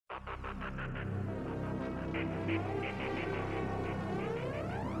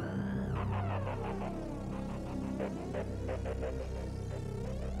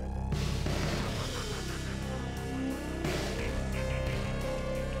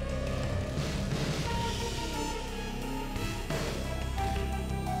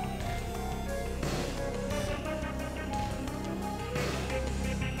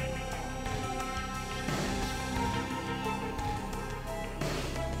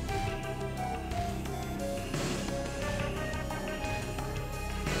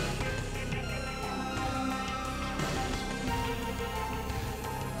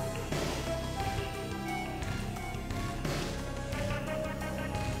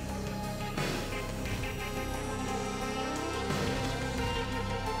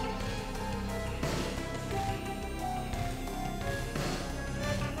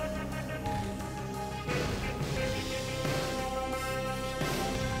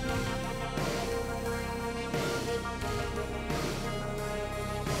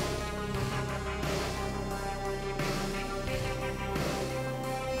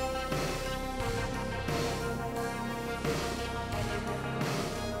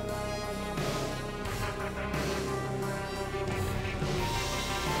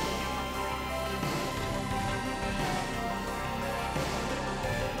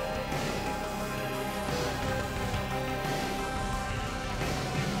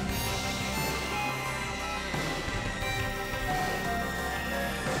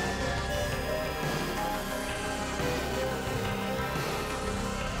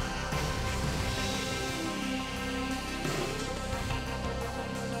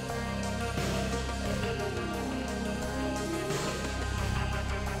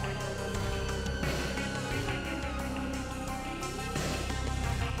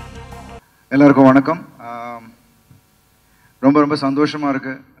எல்லாருக்கும் வணக்கம். ரொம்ப ரொம்ப சந்தோஷமாக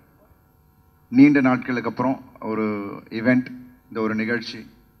இருக்குது. நீண்ட நாட்களுக்கு அப்புறம் ஒரு ஈவெண்ட், இந்த ஒரு நிகழ்ச்சி,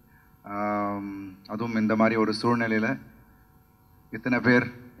 அதுவும் இந்த மாதிரி ஒரு சூழ்நிலையில் இத்தனை பேர்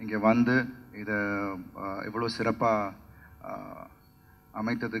இங்கே வந்து இதை இவ்வளோ சிறப்பாக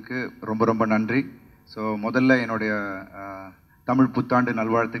அமைத்ததுக்கு ரொம்ப ரொம்ப நன்றி. ஸோ முதல்ல என்னுடைய தமிழ் புத்தாண்டு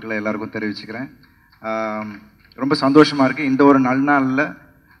நல்வாழ்த்துக்களை எல்லாருக்கும் தெரிவிச்சுக்கிறேன். ரொம்ப சந்தோஷமாக இருக்குது. இந்த ஒரு நல்நாளில்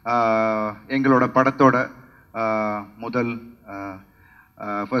எங்களோட படத்தோட முதல்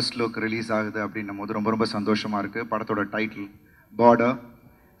ஃபர்ஸ்ட் லுக் ரிலீஸ் ஆகுது அப்படின்னும் போது ரொம்ப ரொம்ப சந்தோஷமாக இருக்குது. படத்தோட டைட்டில் பார்டர்.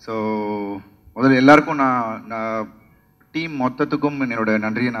 ஸோ முதல்ல எல்லாருக்கும் நான் டீம் மொத்தத்துக்கும் என்னோட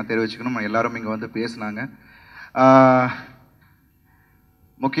நன்றியை நான் தெரிவிச்சுக்கணும். எல்லாரும் இங்கே வந்து பேசினாங்க.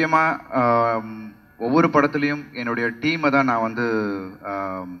 முக்கியமாக ஒவ்வொரு படத்துலேயும் என்னுடைய டீமை தான் நான் வந்து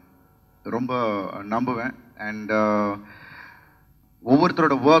ரொம்ப நம்புவேன். அண்ட்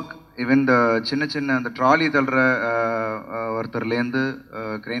ஒவ்வொருத்தரோட ஒர்க், ஈவன் இந்த சின்ன சின்ன அந்த ட்ராலி தள்ளுற ஒருத்தர்லேருந்து,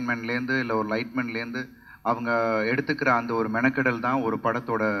 கிரெயின்மேன்லேருந்து, இல்லை ஒரு லைட்மேன்லேருந்து அவங்க எடுத்துக்கிற அந்த ஒரு மெனக்கெடல் தான் ஒரு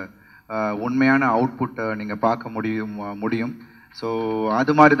படத்தோட உண்மையான அவுட்புட்டை நீங்கள் பார்க்க முடியும். ஸோ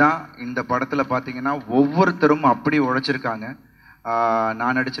அது மாதிரி தான் இந்த படத்தில் பார்த்தீங்கன்னா ஒவ்வொருத்தரும் அப்படி உழைச்சிருக்காங்க.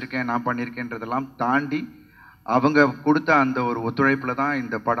 நான் நடிச்சிருக்கேன், நான் பண்ணியிருக்கேன்றதெல்லாம் தாண்டி அவங்க கொடுத்த அந்த ஒரு ஒத்துழைப்பில் தான்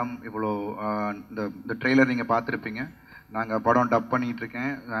இந்த படம் இவ்வளோ. இந்த ட்ரெய்லர் நீங்கள் பார்த்துருப்பீங்க. நாங்கள் படம் டப்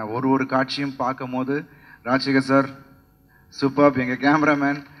பண்ணிகிட்ருக்கேன். ஒரு காட்சியும் பார்க்கும் போது ராஜசேகர் சார் சூப்பர், எங்கள்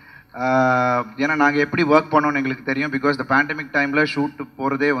கேமராமேன். ஏன்னா நாங்கள் எப்படி ஒர்க் பண்ணோன்னு எங்களுக்கு தெரியும். பிகாஸ் இந்த பேண்டமிக் டைமில் ஷூட்டு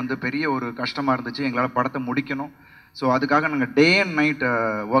போகிறதே வந்து பெரிய ஒரு கஷ்டமாக இருந்துச்சு. எங்களால் படத்தை முடிக்கணும். ஸோ அதுக்காக நாங்கள் டே அண்ட் நைட்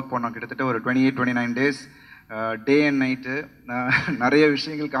ஒர்க் பண்ணோம். கிட்டத்தட்ட ஒரு 28-29 டேஸ் டே அண்ட் நைட்டு. நிறைய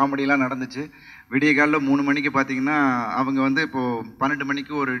விஷயங்கள் காமெடியெலாம் நடந்துச்சு. விடிய காலில் 3 மணிக்கு பார்த்தீங்கன்னா அவங்க வந்து இப்போது 12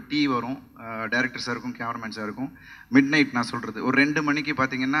 மணிக்கு ஒரு டீ வரும் டைரக்டர் சாருக்கும் கேமராமேன் சாருக்கும். மிட் நைட் நான் சொல்கிறது ஒரு 2 மணிக்கு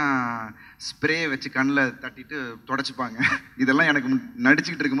பார்த்தீங்கன்னா ஸ்ப்ரே வச்சு கண்ணில் தட்டிட்டு தொடச்சிப்பாங்க. இதெல்லாம் எனக்கு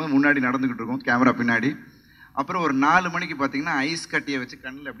நடிச்சுக்கிட்டு இருக்கும்போது முன்னாடி நடந்துக்கிட்டு இருக்கும், கேமரா பின்னாடி. அப்புறம் ஒரு 4 மணிக்கு பார்த்தீங்கன்னா ஐஸ் கட்டியை வச்சு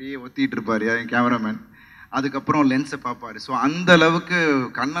கண்ணில் அப்படியே ஒத்திட்டு இருப்பார் என் கேமராமேன். அதுக்கப்புறம் லென்ஸை பார்ப்பார். ஸோ அந்த அளவுக்கு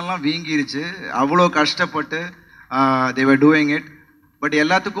கண்ணெல்லாம் வீங்கிருச்சு. அவ்வளோ கஷ்டப்பட்டு they were doing it. But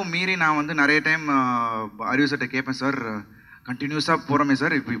எல்லாத்துக்கும் மீறி நான் வந்து நிறைய டைம் அறிவு சார்ட்ட கேட்பேன், சார் கண்டினியூஸாக போகிறோமே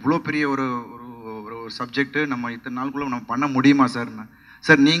சார், இப்போ இவ்வளோ பெரிய ஒரு ஒரு சப்ஜெக்ட்டு நம்ம இத்தனை நாளுக்குள்ளே நம்ம பண்ண முடியுமா சார்னா,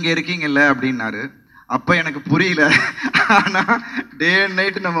 சார் நீங்கள் இருக்கீங்கல்ல அப்படின்னாரு. அப்போ எனக்கு புரியல. ஆனால் டே அண்ட்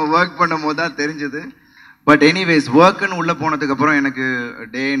நைட்டு நம்ம ஒர்க் பண்ணும் போது தான் தெரிஞ்சுது. பட் எனிவேஸ் ஒர்க்குன்னு உள்ளே போனதுக்கப்புறம் எனக்கு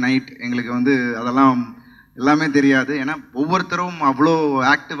டே நைட் எங்களுக்கு வந்து அதெல்லாம் எல்லாமே தெரியாது. ஏன்னா ஒவ்வொருத்தரும் அவ்வளோ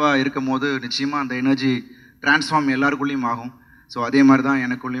ஆக்டிவாக இருக்கும் போது நிச்சயமாக அந்த எனர்ஜி ட்ரான்ஸ்ஃபார்ம் எல்லாருக்குள்ளேயும் ஆகும். ஸோ அதே மாதிரி தான்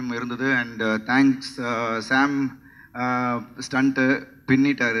எனக்குள்ளேயும் இருந்தது. And thanks Sam, stunt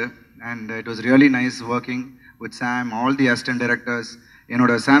பின்னிட்டாரு. And it was really nice working with Sam, all the assistant directors,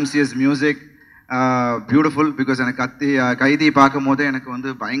 என்னோட சாம்சியஸ் மியூசிக், பியூட்டிஃபுல். பிகாஸ் எனக்கு கைதி பார்க்கும் போதே எனக்கு வந்து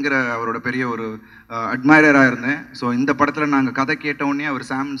பயங்கர அவரோட பெரிய ஒரு அட்மைரராக இருந்தேன். ஸோ இந்த படத்தில் நாங்கள் கதை கேட்டவுடனே அவர்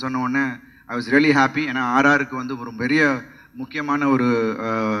சாம்னு சொன்ன உடனே ஐ வாஸ் ரியலி ஹாப்பி. ஏன்னா ஆர்ஆருக்கு வந்து ஒரு பெரிய முக்கியமான ஒரு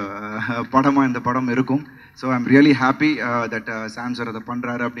படமாக இந்த படம் இருக்கும். So I am really happy that Sam sir அதை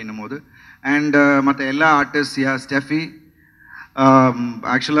பண்ணுறாரு அப்படின்னும் போது. அண்ட் மற்ற எல்லா ஆர்டிஸ்ட் ஸ்டெஃபி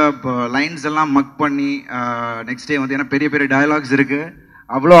ஆக்சுவலாக இப்போ லைன்ஸ் எல்லாம் மக் பண்ணி நெக்ஸ்ட் டே வந்து ஏன்னா பெரிய பெரிய டயலாக்ஸ் இருக்குது,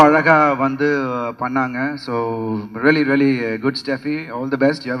 அவ்வளோ அழகாக வந்து பண்ணாங்க. So really really good Steffi, all the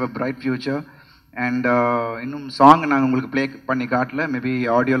best, you have a bright future. And இன்னும் சாங் நாங்கள் உங்களுக்கு ப்ளே பண்ணி காட்டல, மேபி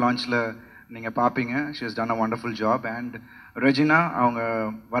ஆடியோ லான்ச்சில் நீங்கள் பார்ப்பீங்க. She has done a wonderful job. And Regina அவங்க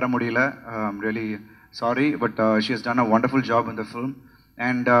வர முடியல, really sorry, but she has done a wonderful job in the film.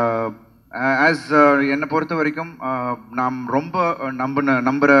 And as என்னை பொறுத்த வரைக்கும் நாம் ரொம்ப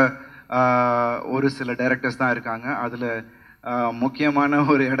நம்புகிற ஒரு சில டைரக்டர்ஸ் தான் இருக்காங்க. அதில் முக்கியமான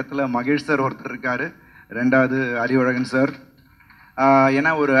ஒரு இடத்துல மகேஷ் சார் ஒருத்தர் இருக்கார், ரெண்டாவது அறிவழகன் சார்.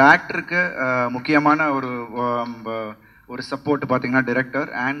 ஏன்னா ஒரு ஆக்டருக்கு முக்கியமான ஒரு சப்போர்ட் பார்த்தீங்கன்னா director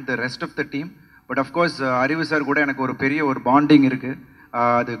and the rest of the team. But of course அறிவு சார் கூட எனக்கு ஒரு பெரிய ஒரு பாண்டிங் இருக்குது.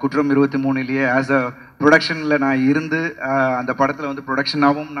 அது குற்றம் 23 ஆஸ் அ ப்ரொடக்ஷனில் நான் இருந்து அந்த படத்தில் வந்து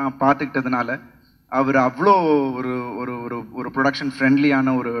ப்ரொடக்ஷனாகவும் நான் பார்த்துக்கிட்டதுனால அவர் அவ்வளோ ஒரு ஒரு ஒரு ஒரு ப்ரொடக்ஷன்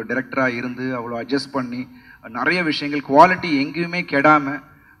ஃப்ரெண்ட்லியான ஒரு டைரக்டராக இருந்து அவ்வளோ அட்ஜஸ்ட் பண்ணி நிறைய விஷயங்கள் குவாலிட்டி எங்கேயுமே கெடாமல்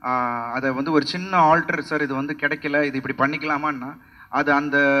அதை வந்து ஒரு சின்ன ஆல்டர் சார் இது வந்து கிடைக்கல, இது இப்படி பண்ணிக்கலாமான்னா அது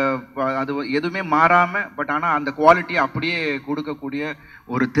எதுவுமே மாறாமல், பட் ஆனால் அந்த குவாலிட்டியை அப்படியே கொடுக்கக்கூடிய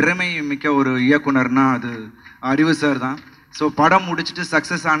ஒரு திறமை மிக்க ஒரு இயக்குனர்னா அது அறிவு சார் தான். ஸோ படம் முடிச்சுட்டு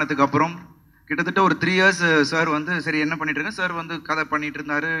சக்ஸஸ் ஆனதுக்கப்புறம் கிட்டத்தட்ட ஒரு 3 years சார் வந்து சரி என்ன பண்ணிட்டு இருக்கேன், சார் வந்து கதை பண்ணிட்டு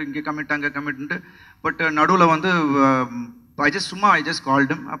இருந்தாரு, இங்கே கமிட் அங்கே கமிட்ன்ட்டு. பட் நடுவில் வந்து ஐ ஜஸ்ட்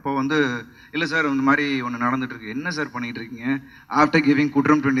கால்டம். அப்போ வந்து இல்லை சார் இந்த மாதிரி ஒன்று நடந்துட்டுருக்கு, என்ன சார் பண்ணிகிட்டு இருக்கீங்க ஆஃப்டர் கிவிங்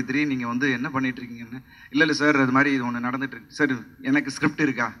குற்றம் 23 நீங்கள் வந்து என்ன பண்ணிகிட்டு இருக்கீங்கன்னு. இல்லை சார் அது மாதிரி இது ஒன்று நடந்துட்டுருக்கு சார், எனக்கு ஸ்கிரிப்ட்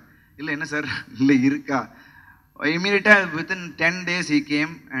இருக்கா, இல்லை என்ன சார் இல்லை இருக்கா. இமீடியட்டாக within 10 days he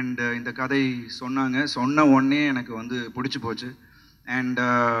came and இந்த கதை சொன்ன உடனே எனக்கு வந்து பிடிச்சி போச்சு. அண்ட்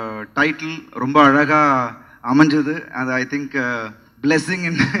டைட்டில் ரொம்ப அழகாக அமைஞ்சது. அது I think blessing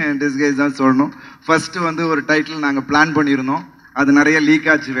in disguise தான் சொல்லணும். ஃபஸ்ட்டு வந்து ஒரு டைட்டில் நாங்கள் பிளான் பண்ணியிருந்தோம், அது நிறைய லீக்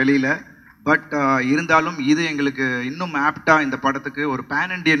ஆச்சு வெளியில். பட் இருந்தாலும் இது எங்களுக்கு இன்னும் ஆப்டாக இந்த படத்துக்கு ஒரு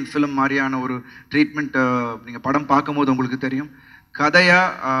பேன் இண்டியன் ஃபிலிம் மாதிரியான ஒரு ட்ரீட்மெண்ட் நீங்கள் படம் பார்க்கும்போது உங்களுக்கு தெரியும்.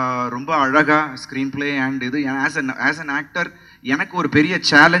 கதையாக ரொம்ப அழகாக ஸ்க்ரீன் பிளே அண்ட் இது ஆஸ் அன் ஆக்டர் எனக்கு ஒரு பெரிய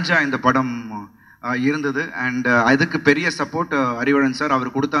சேலஞ்சாக இந்த படம் இருந்தது. அண்ட் அதுக்கு பெரிய சப்போர்ட் அறிவழன் சார்,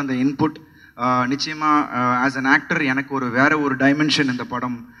 அவர் கொடுத்த அந்த இன்புட் நிச்சயமாக ஆஸ் அன் ஆக்டர் எனக்கு வேற ஒரு டைமென்ஷன் இந்த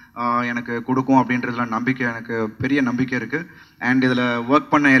படம் எனக்கு கொடுக்கும் அப்படின்றதுல எனக்கு பெரிய நம்பிக்கை இருக்குது. அண்ட் இதில்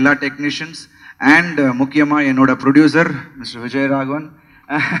ஒர்க் பண்ண எல்லா டெக்னீஷியன்ஸ் அண்ட் முக்கியமாக என்னோட producer mister Vijay Raghavan.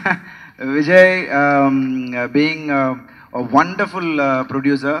 Vijay being a wonderful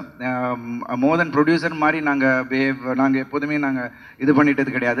producer, more than producer மாதிரி நாங்கள் எப்போதுமே இது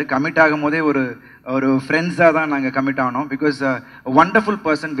பண்ணிட்டது கிடையாது. கமிட் ஆகும் போதே ஒரு ஃப்ரெண்ட்ஸாக தான் நாங்கள் கமிட் ஆனோம். Because wonderful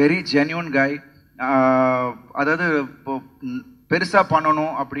person, very genuine guy. அதாவது இப்போ பெருசாக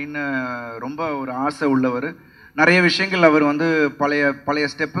பண்ணணும் அப்படின்னு ரொம்ப ஒரு ஆசை உள்ளவர். நிறைய விஷயங்கள் அவர் வந்து பழைய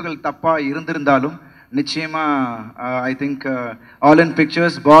ஸ்டெப்புகள் தப்பாக இருந்திருந்தாலும் நிச்சயமாக I think all in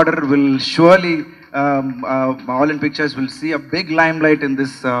pictures border will surely all in pictures will see a big limelight in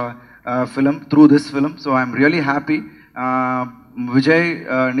this film, through this film. So I am really happy. Vijay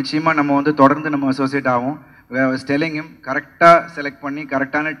நிச்சயமாக நம்ம வந்து தொடர்ந்து நம்ம அசோசியேட் ஆகும். I was telling him கரெக்டாக select பண்ணி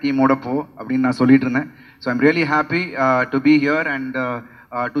கரெக்டான டீமோட அப்படின்னு நான் சொல்லிட்டு இருந்தேன். So I am really happy to be here and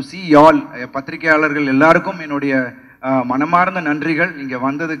to C all. பத்திரிகையாளர்கள் எல்லாருக்கும் என்னுடைய மனமார்ந்த நன்றிகள். இங்கே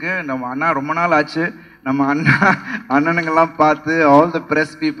வந்ததுக்கு நம்ம அண்ணா ரொம்ப நாள் ஆச்சு, நம்ம அண்ணனுங்கெல்லாம் பார்த்து all the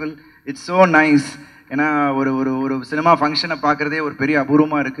press people, it's so nice. ஏன்னா ஒரு சினிமா ஃபங்க்ஷனை பார்க்குறதே ஒரு பெரிய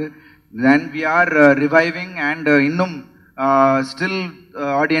அபூர்வமாக இருக்குது. Then we are reviving and இன்னும் ஸ்டில்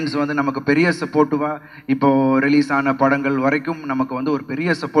ஆடியன்ஸ் வந்து நமக்கு பெரிய சப்போர்ட்டிவாக இப்போது ரிலீஸ் ஆன படங்கள் வரைக்கும் நமக்கு வந்து ஒரு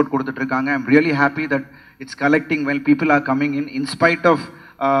பெரிய சப்போர்ட் கொடுத்துட்ருக்காங்க. I am really happy that it's collecting well people are coming in spite of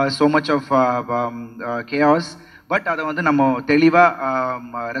so much of chaos. But அதை வந்து நம்ம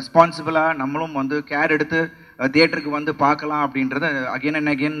தெளிவாக ரெஸ்பான்சிபிளாக நம்மளும் வந்து கேர் எடுத்து தியேட்டருக்கு வந்து பார்க்கலாம் அப்படின்றது அகெயின்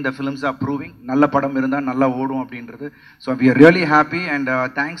அண்ட் அகெயின் இந்த ஃபிலிம்ஸ் ஆர் ப்ரூவிங். நல்ல படம் இருந்தால் நல்லா ஓடும் அப்படின்றது. So we are really happy and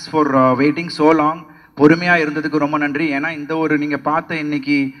thanks for waiting so long. பொறுமையாக இருந்ததுக்கு ரொம்ப நன்றி. ஏன்னா இந்த நீங்கள் பார்த்த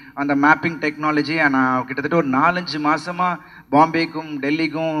இன்னைக்கு அந்த மேப்பிங் டெக்னாலஜி நான் கிட்டத்தட்ட ஒரு 4-5 மாதமாக பாம்பேக்கும்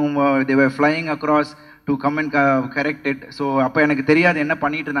டெல்லிக்கும் they were flying across to come and correct it. So அப்போ எனக்கு தெரியாது என்ன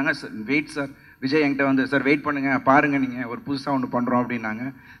பண்ணிட்டு இருந்தாங்க. வெயிட் சார், விஜய் என்கிட்ட வந்து சார் வெயிட் பண்ணுங்கள், பாருங்கள் நீங்கள் ஒரு புதுசாக ஒன்று பண்ணுறோம் அப்படின்னாங்க.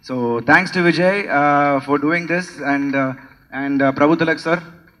 So thanks to Vijay for doing this and பிரபுதிலக் sir,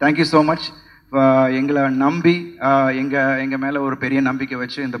 thank you so much எங்களை நம்பி எங்கள் மேலே ஒரு பெரிய நம்பிக்கை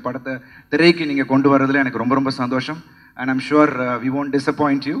வச்சு இந்த படத்தை திரைக்கு நீங்கள் கொண்டு வரதுல எனக்கு ரொம்ப ரொம்ப சந்தோஷம். And I'm sure we won't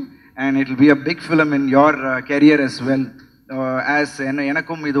disappoint you and it will be a big film in your career as well. as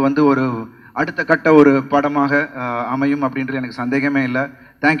எனக்கும் இது வந்து ஒரு அடுத்த கட்ட ஒரு படமாக அமையும் அப்படின்றது எனக்கு சந்தேகமே இல்லை.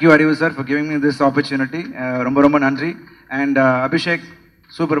 தேங்க்யூ அறிவு sir for giving me this opportunity. ரொம்ப ரொம்ப நன்றி. அண்ட் அபிஷேக்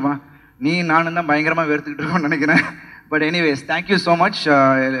சூப்பர்மா, நீ நானும் தான் பயங்கரமாக வெறுத்துக்கிட்டு இருக்கோம்னு நினைக்கிறேன். But anyways thank you so much.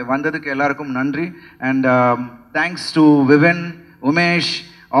 வந்ததுக்கு எல்லாருக்கும் நன்றி. And thanks to Vivan, Umesh,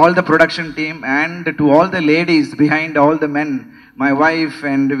 all the production team and to all the ladies behind all the men, my wife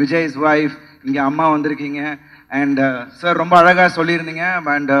and Vijay's wife. இங்கே அம்மா வந்திருக்கீங்க. அண்ட் சார் ரொம்ப அழகாக சொல்லியிருந்தீங்க.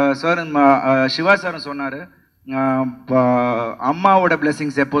 அண்ட் சார் சிவா சாரும் சொன்னார் அம்மாவோட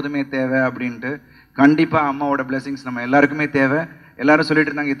பிளெஸிங்ஸ் எப்போதுமே தேவை அப்படின்ட்டு. கண்டிப்பாக அம்மாவோட பிளெஸிங்ஸ் நம்ம எல்லாருக்குமே தேவை. எல்லாரும்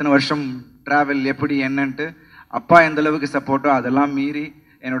சொல்லிட்டு இருந்தாங்க இத்தனை வருஷம் ட்ராவல் எப்படி என்னன்ட்டு. அப்பா எந்த அளவுக்கு சப்போர்ட்டோ அதெல்லாம் மீறி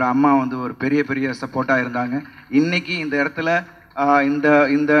என்னோட அம்மா வந்து ஒரு பெரிய பெரிய சப்போர்ட்டாக இருந்தாங்க. இன்னைக்கு இந்த இடத்துல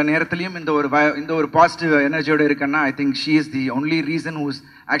இந்த நேரத்துலையும் இந்த ஒரு பாசிட்டிவ் எனர்ஜியோடு இருக்கேன்னா I think she is the only reason whose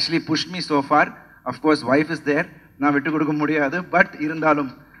actually pushed me so for. Of course wife is there, நான் விட்டு கொடுக்க முடியாது. பட் இருந்தாலும்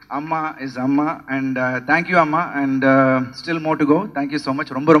அம்மா இஸ் அம்மா. அண்ட் தேங்க்யூ அம்மா. And still more to go. Thank you so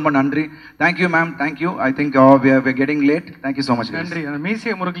much. ரொம்ப ரொம்ப நன்றி. Thank you ma'am. Thank you. I think we are getting late. Thank you so much. நன்றி.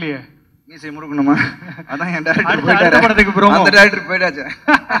 மீசையை முறுக்கலையே. மீசையை முறுக்கணுமா? அதான் என் டேரக்டர் போயிட்டாரு. அந்த director போயிட்டாச்சு.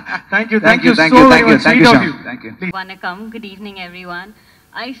 Thank you. Thank you. Thank you. Vanakkam. Good evening, everyone.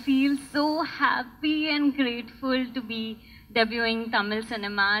 I feel so happy and grateful to be debuting Tamil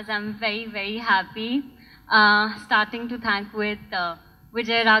cinemas. I'm very, very happy. Starting to thank with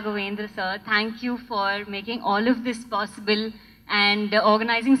Vijay Raghavendra sir. Thank you for making all of this possible and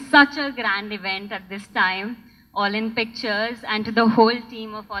organizing such a grand event at this time. All in Pictures, and to the whole team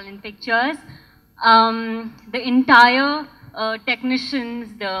of All in Pictures. The entire technicians,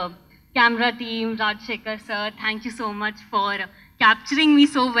 the camera team, Rajshekar sir, thank you so much for capturing me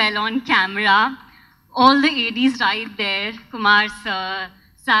so well on camera. All the ADs right there, Kumar sir,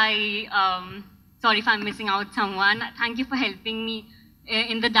 Sai, sorry if I'm missing out someone. Thank you for helping me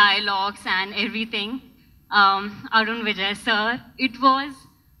in the dialogues and everything. Arun Vijay sir, it was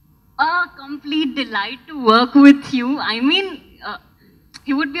a complete delight to work with you. I mean,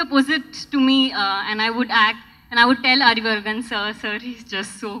 he would be opposite to me and I would act and I would tell Arivazhagan sir, he's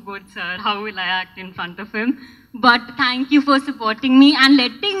just so good sir, how will I act in front of him? But thank you for supporting me and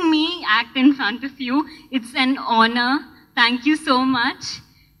letting me act in front of you. It's an honor. Thank you so much.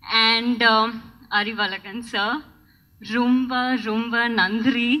 And Arivazhagan sir, rumba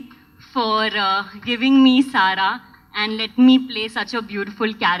nandri for giving me Sara and let me play such a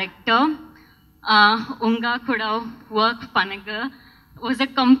beautiful character. Unga kuda work panaga was a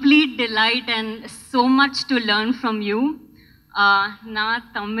complete delight and so much to learn from you. Na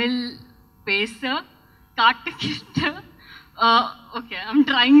Tamil pesa kattakitta. Okay, I'm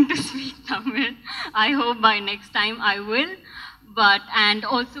trying to speak Tamil. I hope by next time I will. But and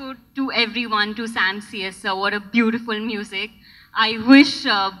also to everyone, to Sam CS, what a beautiful music. I wish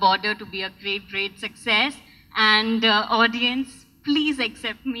Border to be a great success. And audience, please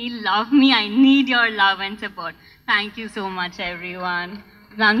accept me, love me. I need your love and support. Thank you so much, everyone.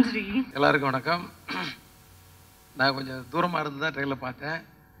 Nandri. எல்லாருக்கும் வணக்கம். நான் கொஞ்சம் தூரமாக இருந்து தான் ட்ரெயிலில் பார்த்தேன்.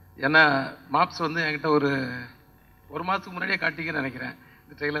 ஏன்னா mobs வந்து என்கிட்ட ஒரு மாதத்துக்கு முன்னாடியே காட்டிங்கன்னு நினைக்கிறேன்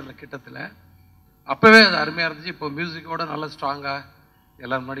இந்த ட்ரெய்லரில் கிட்டத்தில். அப்போவே அது அருமையாக இருந்துச்சு. இப்போ மியூசிக்கோட நல்லா ஸ்ட்ராங்காக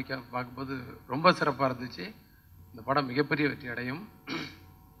எல்லோரும் முன்னாடி பார்க்கும்போது ரொம்ப சிறப்பாக இருந்துச்சு. இந்த படம் மிகப்பெரிய வெற்றி அடையும்.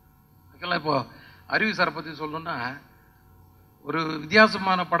 அதுக்கெல்லாம் இப்போது அறிவு சாரை பற்றி சொல்லணுன்னா ஒரு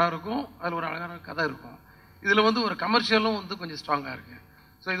வித்தியாசமான படம் இருக்கும், அதில் ஒரு அழகான கதை இருக்கும். இதில் வந்து ஒரு கமர்ஷியலும் வந்து கொஞ்சம் ஸ்ட்ராங்காக இருக்குது.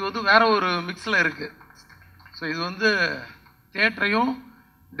 ஸோ இது வந்து வேறு ஒரு மிக்ஸில் இருக்குது. ஸோ இது வந்து தியேட்டரையும்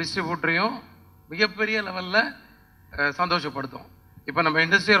டிஸ்ட்ரிபியூட்டரையும் மிகப்பெரிய லெவலில் சந்தோஷப்படுத்தும். இப்போ நம்ம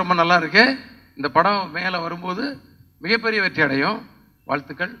இண்டஸ்ட்ரி ரொம்ப நல்லா இருக்கு. இந்த படம் மேலே வரும்போது மிகப்பெரிய வெற்றி அடையும்.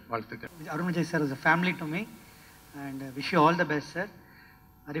 வாழ்த்துக்கள். Arun Vijay sir is a family to me and wish you all the best sir.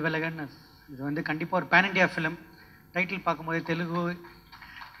 Arivazhagan இது வந்து கண்டிப்பாக ஒரு பேன் இண்டியா ஃபிலிம். டைட்டில் பார்க்கும்போது தெலுங்கு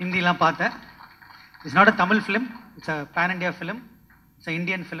ஹிந்திலாம் பார்த்தேன். It's not a Tamil film, it's a pan India film, it's a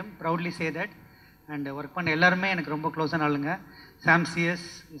Indian film, proudly say that. And work பண்ண எல்லாருமே எனக்கு ரொம்ப க்ளோஸான ஆளுங்க. சாம் CS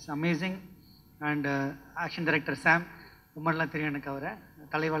is amazing and action director சாம் உமர்லாம் தெரியும் எனக்கு. அவரை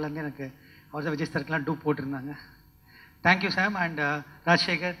தலைவாலேருந்து எனக்கு அவர் தான் விஜய் சருக்கெலாம் டூப் போட்டிருந்தாங்க. Thank you Sam. அண்ட்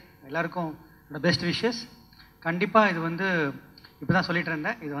ராஜ்சேகர் எல்லாருக்கும் என்னோட பெஸ்ட் விஷஸ். கண்டிப்பாக இது வந்து இப்போ தான் சொல்லிகிட்டு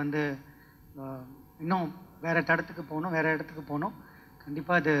இருந்தேன், இது வந்து இன்னும் வேறு இடத்துக்கு போகணும்.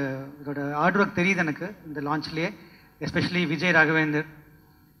 கண்டிப்பாக இதோட ஹார்ட் ஒர்க் தெரியுது எனக்கு இந்த லான்ச்லேயே. Especially Vijay Raghavendra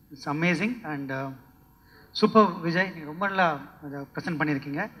it's amazing and super. Vijay நீங்கள் ரொம்ப நல்லா அதை ப்ரெசென்ட்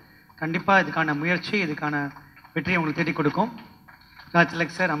பண்ணியிருக்கீங்க. கண்டிப்பாக இதுக்கான முயற்சி, இதுக்கான வெற்றியை உங்களுக்கு தேடி கொடுக்கும்.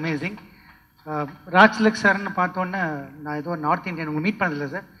 ராஜ்லக் சார் அமேசிங். ராஜ்லக் சார்னு பார்த்தோன்னே நான் ஏதோ நார்த் இந்தியன் உங்களை மீட் பண்ணதில்லை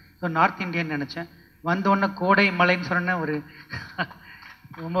சார், ஏதோ நார்த் இந்தியன் நினச்சேன். வந்தோடனே கோடை மலைன்னு சொன்ன ஒரு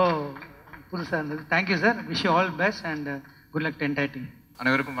ரொம்ப புதுசாக இருந்தது. Thank you sir. Wish you all best and good luck to entire team.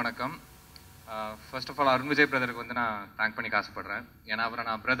 அனைவருக்கும் வணக்கம். First of all Arun Vijay பிரதருக்கு வந்து நான் தேங்க் பண்ணி ஆசைப்படுறேன். ஏன்னா அவரை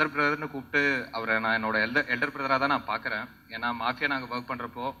நான் பிரதர்னு கூப்பிட்டு அவரை நான் என்னோட எல்டர் பிரதராக தான் நான் பார்க்குறேன். ஏன்னா மாஃபியா நாங்கள் ஒர்க்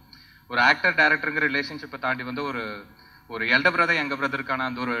பண்ணுறப்போ ஒரு ஆக்டர் டேரக்டருங்கிற ரிலேஷன்ஷிப்பை தாண்டி வந்து ஒரு எல்டர் பிரதர் எங்கள் பிரதருக்கான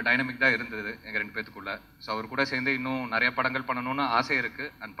அந்த ஒரு டைனமிக் தான் இருந்தது எங்கள் 2 பேத்துக்குள்ள. ஸோ அவர் கூட சேர்ந்து இன்னும் நிறைய படங்கள் பண்ணணும்னு ஆசை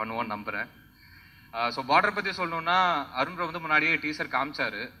இருக்குது அண்ட் பண்ணுவோன்னு நம்புகிறேன். ஸோ பார்டர் பற்றி சொல்லணுன்னா அருண் வந்து முன்னாடியே டீசர்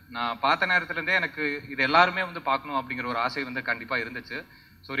காமிச்சாரு. நான் பார்த்த நேரத்துலேருந்தே எனக்கு இது எல்லாருமே வந்து பார்க்கணும் அப்படிங்கிற ஒரு ஆசை வந்து கண்டிப்பாக இருந்துச்சு.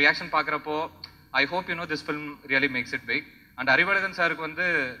 ஸோ ரியாக்ஷன் பார்க்குறப்போ I hope you know this film really makes it pick. And Arivazhagan சாருக்கு வந்து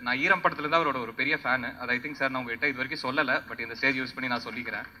நான் ஈரம் படத்துலேருந்து அவரோட ஒரு பெரிய ஃபேனு. அது ஐ திங்க் சார் நான் உங்கள்கிட்ட இது வரைக்கும் சொல்லலை, பட் இந்த ஸ்டேஜ் யூஸ் பண்ணி நான்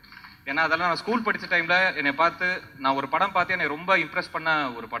சொல்லிக்கிறேன். ஏன்னா அதெல்லாம் நான் ஸ்கூல் படித்த டைமில் என்னை பார்த்து நான் ஒரு படம் பார்த்து என்னை ரொம்ப இம்ப்ரெஸ் பண்ண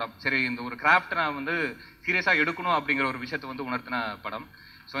ஒரு படம். சரி, இந்த ஒரு கிராஃப்ட் நான் வந்து சீரியஸாக எடுக்கணும் அப்படிங்கிற ஒரு விஷயத்தை வந்து உணர்த்தின படம்.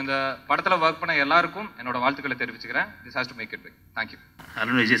 ஸோ இந்த படத்தில் ஒர்க் பண்ண எல்லாருக்கும் என்னோட வாழ்த்துக்களை தெரிவிச்சுக்கிறேன். This has to make it pick. Thank you.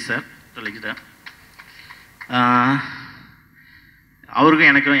 Arun Vijay sir சொல்லிக்கிட்டேன்.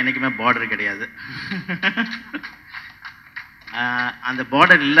 அவருக்கும் எனக்கும் என்றைக்குமே பார்டர் கிடையாது. அந்த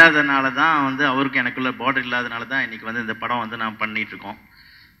பார்டர் இல்லாதனால தான் வந்து அவருக்கும் எனக்குள்ள பார்டர் இல்லாதனால தான் இன்றைக்கி வந்து இந்த படம் வந்து நான் பண்ணிகிட்ருக்கோம்.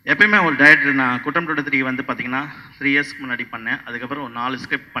 எப்பயுமே ஒரு டைரக்டர், நான் குற்றம் தொட்ட 3 வந்து பார்த்திங்கன்னா 3 இயர்ஸ்க்கு முன்னாடி பண்ணேன். அதுக்கப்புறம் ஒரு 4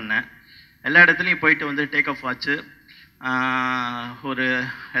 ஸ்கிரிப்ட் பண்ணேன். எல்லா இடத்துலையும் போயிட்டு வந்து டேக் ஆஃப் ஆச்சு. ஒரு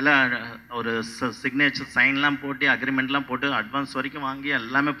ஒரு சிக்னேச்சர் சைன்லாம் போட்டு அக்ரிமெண்ட்லாம் போட்டு அட்வான்ஸ் வரைக்கும் வாங்கி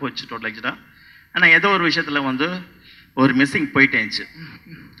எல்லாமே போச்சு டோட்டலாக. ஆனால் ஏதோ ஒரு விஷயத்தில் வந்து ஒரு மிஸ்ஸிங் போயிட்டேச்சு.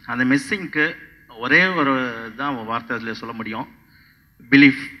 அந்த மிஸ்ஸிங்க்கு ஒரே ஒரு தான் வார்த்தை அதில் சொல்ல முடியும்,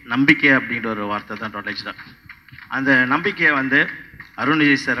 பிலீஃப், நம்பிக்கை அப்படின்ற ஒரு வார்த்தை தான் டோட்டலாக. அந்த நம்பிக்கையை வந்து அருண்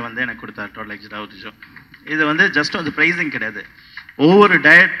விஜய் சார் வந்து எனக்கு கொடுத்தார் டோட்டலாக ஒரு விஷயம். இது வந்து ஜஸ்ட் வந்து ப்ரைஸிங் கிடையாது. ஒவ்வொரு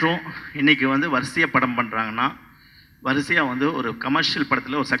டைரக்டரும் இன்றைக்கி வந்து வரிசையாக படம் பண்ணுறாங்கன்னா, வரிசையாக வந்து ஒரு கமர்ஷியல்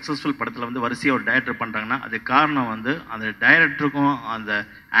படத்தில், ஒரு சக்ஸஸ்ஃபுல் படத்தில் வந்து வரிசையாக ஒரு டைரக்டர் பண்ணுறாங்கன்னா அது காரணம் வந்து அந்த டைரக்டருக்கும் அந்த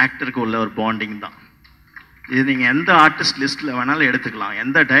ஆக்டருக்கும் உள்ள ஒரு பாண்டிங் தான். இது நீங்கள் எந்த ஆர்டிஸ்ட் லிஸ்ட்டில் வேணாலும் எடுத்துக்கலாம்,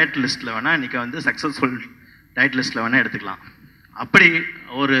 எந்த டயட் லிஸ்ட்டில் வேணால் இன்றைக்கி வந்து சக்ஸஸ்ஃபுல் டயட் லிஸ்ட்டில் வேணால் எடுத்துக்கலாம். அப்படி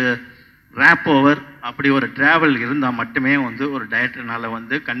ஒரு ரேப் ஓவர், அப்படி ஒரு ட்ராவல் இருந்தால் மட்டுமே வந்து ஒரு டைரக்டர்னால்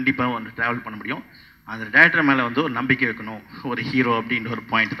வந்து கண்டிப்பாக வந்து ட்ராவல் பண்ண முடியும். அந்த டைரக்டர் மேலே வந்து ஒரு நம்பிக்கை வைக்கணும், ஒரு ஹீரோ அப்படின்ற ஒரு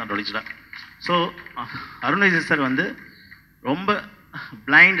பாயிண்ட் தான் டொழிச்சிட்டா. ஸோ அருண் விஜய் சார் வந்து ரொம்ப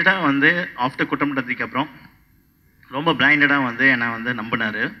பிளைண்டடாக வந்து ஆஃப்டர் குற்றம் தொட்டதுக்கு அப்புறம் ரொம்ப பிளைண்டடாக வந்து என்னை வந்து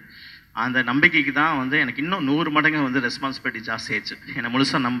நம்பினார். அந்த நம்பிக்கைக்கு தான் வந்து எனக்கு இன்னும் 100 மடங்கு வந்து ரெஸ்பான்சிபிலிட்டி ஜாஸ்தி ஆயிடுச்சு. என்னை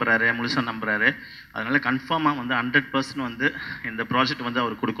முழுசாக நம்புறாரு. அதனால் கன்ஃபார்மாக வந்து 100% வந்து இந்த ப்ராஜெக்ட் வந்து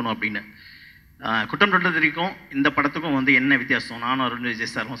அவர் கொடுக்கணும் அப்படின்னு. குற்றம் தொட்டதுக்கும் இந்த படத்துக்கும் வந்து என்ன வித்தியாசம், நானும் அருண்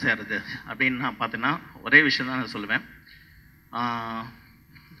விஜய் சாரும் சேருது அப்படின்னு நான் பார்த்தீங்கன்னா ஒரே விஷயம் தான் நான் சொல்லுவேன்.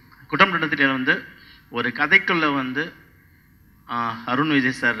 குற்றம் தொட்டத்தில் வந்து ஒரு கதைக்குள்ளே வந்து அருண்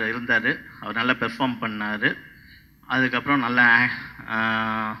விஜய் சார் இருந்தார். அவர் நல்லா பெர்ஃபார்ம் பண்ணார். அதுக்கப்புறம் நல்லா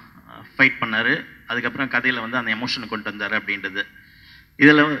ஃபைட் பண்ணார். அதுக்கப்புறம் கதையில் வந்து அந்த எமோஷனை கொண்டு வந்தார் அப்படின்றது.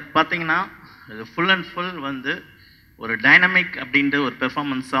 இதில் பார்த்தீங்கன்னா இது ஃபுல் அண்ட் ஃபுல் வந்து ஒரு டைனமிக் அப்படின்ற ஒரு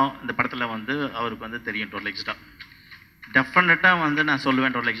பெர்ஃபார்மன்ஸாக இந்த படத்தில் வந்து அவருக்கு வந்து தெரியும் டோட்டலாக. டெஃபினட்டாக வந்து நான்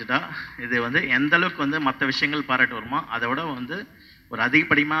சொல்லுவேன் டோட்டலாக, இது வந்து எந்த அளவுக்கு வந்து மற்ற விஷயங்கள் பாராட்டு வருமோ அதை விட வந்து ஒரு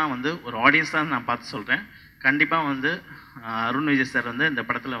அதிகப்படியாக வந்து ஒரு ஆடியன்ஸ் தான் நான் பார்த்து சொல்கிறேன். கண்டிப்பாக வந்து அருண் விஜய் சார் வந்து இந்த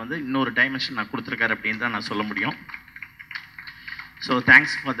படத்தில் வந்து இன்னொரு டைமென்ஷன் நான் கொடுத்துருக்காரு அப்படின்னு தான் நான் சொல்ல முடியும். So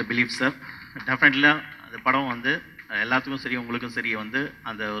thanks for the belief sir. டெஃபினெட்லியாக அந்த படம் வந்து எல்லாத்துக்கும் சரி, உங்களுக்கும் சரி வந்து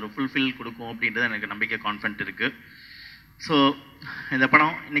அந்த ஒரு ஃபுல்ஃபில் கொடுக்கும் அப்படின்றது எனக்கு நம்பிக்கை, கான்ஃபிடென்ட் இருக்குது. ஸோ இந்த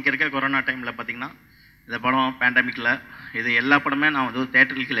படம் இன்றைக்கி இருக்க கொரோனா டைமில் பார்த்திங்கன்னா இந்த படம் பேண்டமிக்கில் இது எல்லா படமே நான் வந்து ஒரு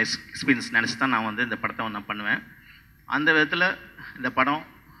தேட்டரிக்கல் எக்ஸ்பீரியன்ஸ் நினச்சி தான் நான் வந்து இந்த படத்தை நான் பண்ணுவேன். அந்த விதத்தில் இந்த படம்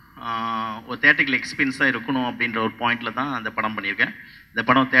ஒரு தேட்டரிக்கல் எக்ஸ்பீரியன்ஸாக இருக்கணும் அப்படின்ற ஒரு பாயிண்டில் தான் அந்த படம் பண்ணியிருக்கேன். இந்த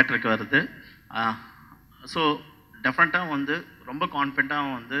படம் தேட்டருக்கு வருது. ஸோ டெஃபினட்டாக வந்து ரொம்ப கான்ஃபிடண்ட்டாக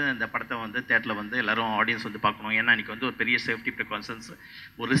வந்து இந்த படத்தை வந்து தேட்டரில் வந்து எல்லோரும் ஆடியன்ஸ் வந்து பார்க்கணும். ஏன்னா இன்றைக்கி வந்து ஒரு பெரிய சேஃப்டி ப்ரிகாஷன்ஸ்,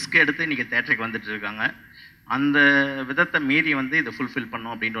 ஒரு ரிஸ்க் எடுத்து இன்றைக்கி தேட்டருக்கு வந்துட்டு இருக்காங்க. அந்த விதத்தை மீறி வந்து இதை ஃபுல்ஃபில்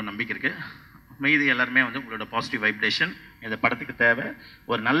பண்ணணும் அப்படின்ற ஒரு நம்பிக்கை இருக்குது. மீதி எல்லாருமே வந்து உங்களோட பாசிட்டிவ் வைப்ரேஷன் இந்த படத்துக்கு தேவை.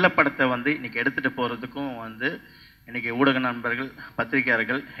 ஒரு நல்ல படத்தை வந்து இன்றைக்கி எடுத்துகிட்டு போகிறதுக்கும் வந்து இன்றைக்கி ஊடக நண்பர்கள்,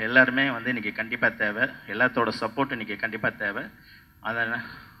 பத்திரிகையாளர்கள் எல்லாருமே வந்து இன்றைக்கி கண்டிப்பாக தேவை. எல்லாத்தோட சப்போர்ட் இன்றைக்கி கண்டிப்பாக தேவை. அதை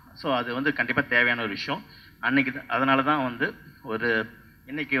ஸோ அது வந்து கண்டிப்பாக தேவையான ஒரு விஷயம் அன்றைக்கி. அதனால தான் வந்து ஒரு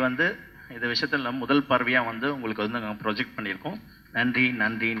இன்றைக்கி வந்து இந்த விஷயத்தில் முதல் பார்வையாக வந்து உங்களுக்கு வந்து நாங்கள் ப்ரொஜெக்ட் பண்ணியிருக்கோம்.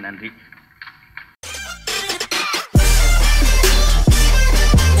 நன்றி.